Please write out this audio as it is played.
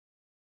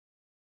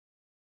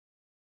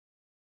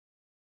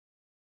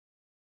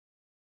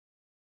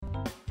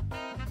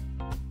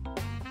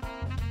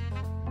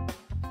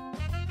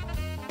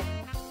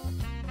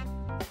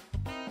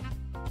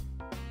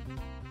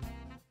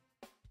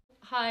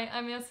Hi,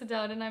 I'm Ailsa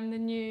Dowd and I'm the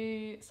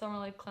new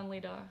Somerled clan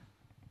leader.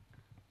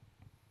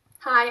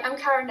 Hi, I'm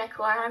Cara,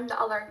 Nicol and I'm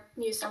the other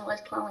new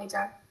Somerled clan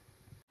leader.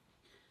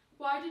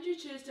 Why did you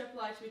choose to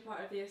apply to be part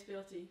of the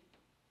SPLT?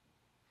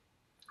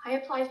 I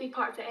applied to be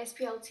part of the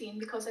SPL team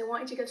because I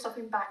wanted to give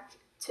something back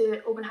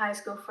to Open High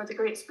School for the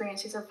great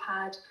experiences I've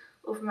had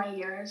over my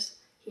years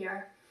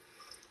here.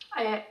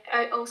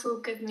 It also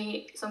gave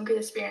me some good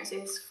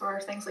experiences for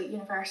things like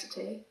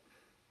university.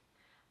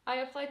 I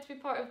applied to be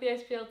part of the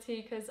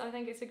SPLT because I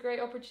think it's a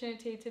great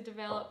opportunity to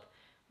develop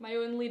my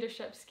own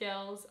leadership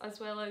skills as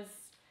well as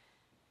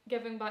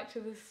giving back to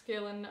the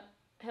school and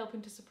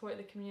helping to support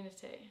the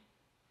community.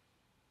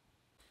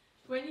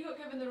 When you got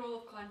given the role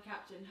of clan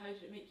captain, how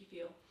did it make you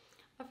feel?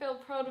 I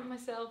felt proud of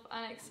myself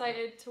and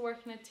excited to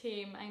work in a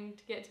team and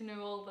to get to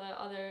know all the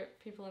other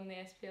people in the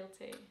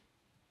SPLT.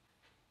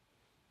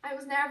 I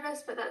was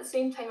nervous, but at the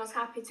same time I was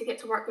happy to get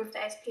to work with the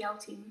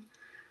SPL team.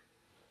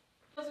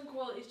 What skills and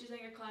qualities do you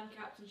think a clan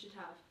captain should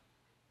have?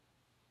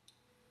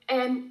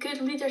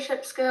 Good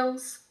leadership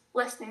skills,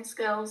 listening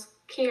skills,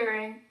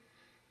 caring,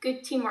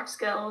 good teamwork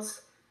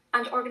skills,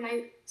 and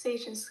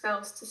organisation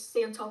skills to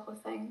stay on top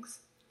of things.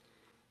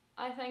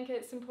 I think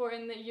it's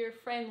important that you're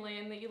friendly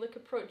and that you look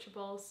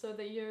approachable so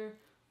that you're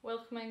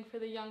welcoming for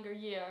the younger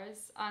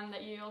years and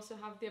that you also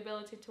have the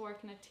ability to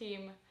work in a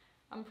team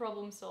and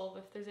problem solve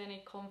if there's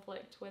any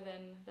conflict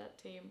within that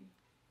team.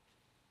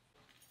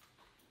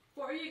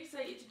 What are you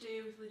excited to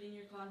do with leading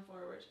your clan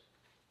forward?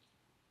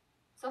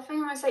 So the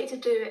thing I'm excited to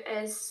do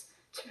is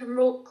to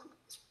promote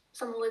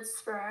Somerled's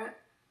spirit.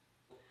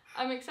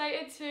 I'm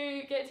excited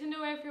to get to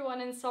know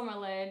everyone in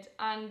Somerled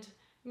and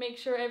make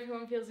sure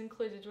everyone feels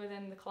included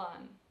within the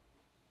clan.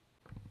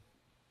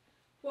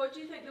 What do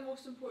you think the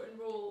most important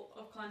role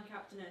of clan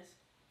captain is?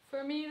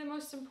 For me, the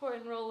most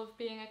important role of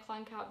being a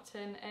clan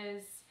captain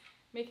is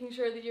making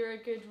sure that you're a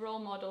good role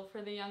model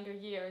for the younger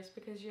years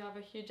because you have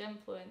a huge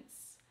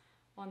influence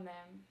on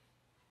them.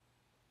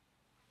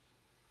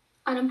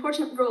 An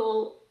important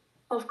role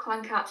of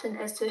clan captain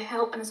is to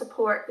help and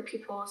support the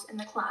pupils in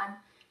the clan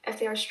if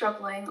they are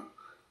struggling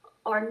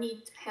or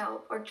need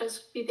help, or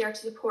just be there to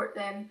support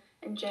them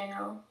in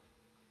general.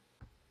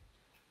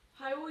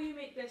 How will you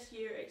make this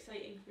year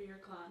exciting for your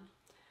clan?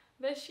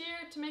 This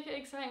year, to make it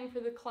exciting for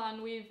the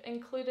clan, we've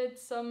included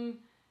some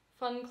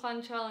fun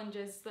clan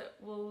challenges that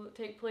will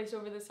take place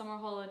over the summer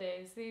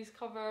holidays. These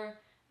cover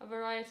a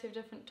variety of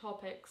different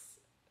topics,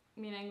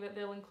 meaning that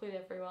they'll include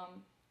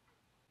everyone.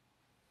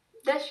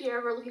 This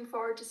year we're looking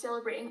forward to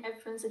celebrating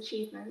everyone's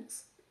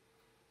achievements.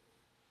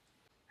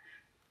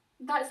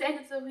 That's the end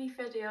of the wee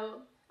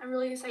video. I'm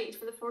really excited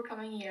for the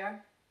forthcoming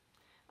year.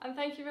 And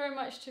thank you very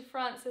much to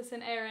Francis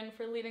and Erin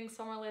for leading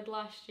Somerled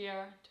last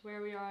year to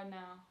where we are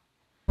now.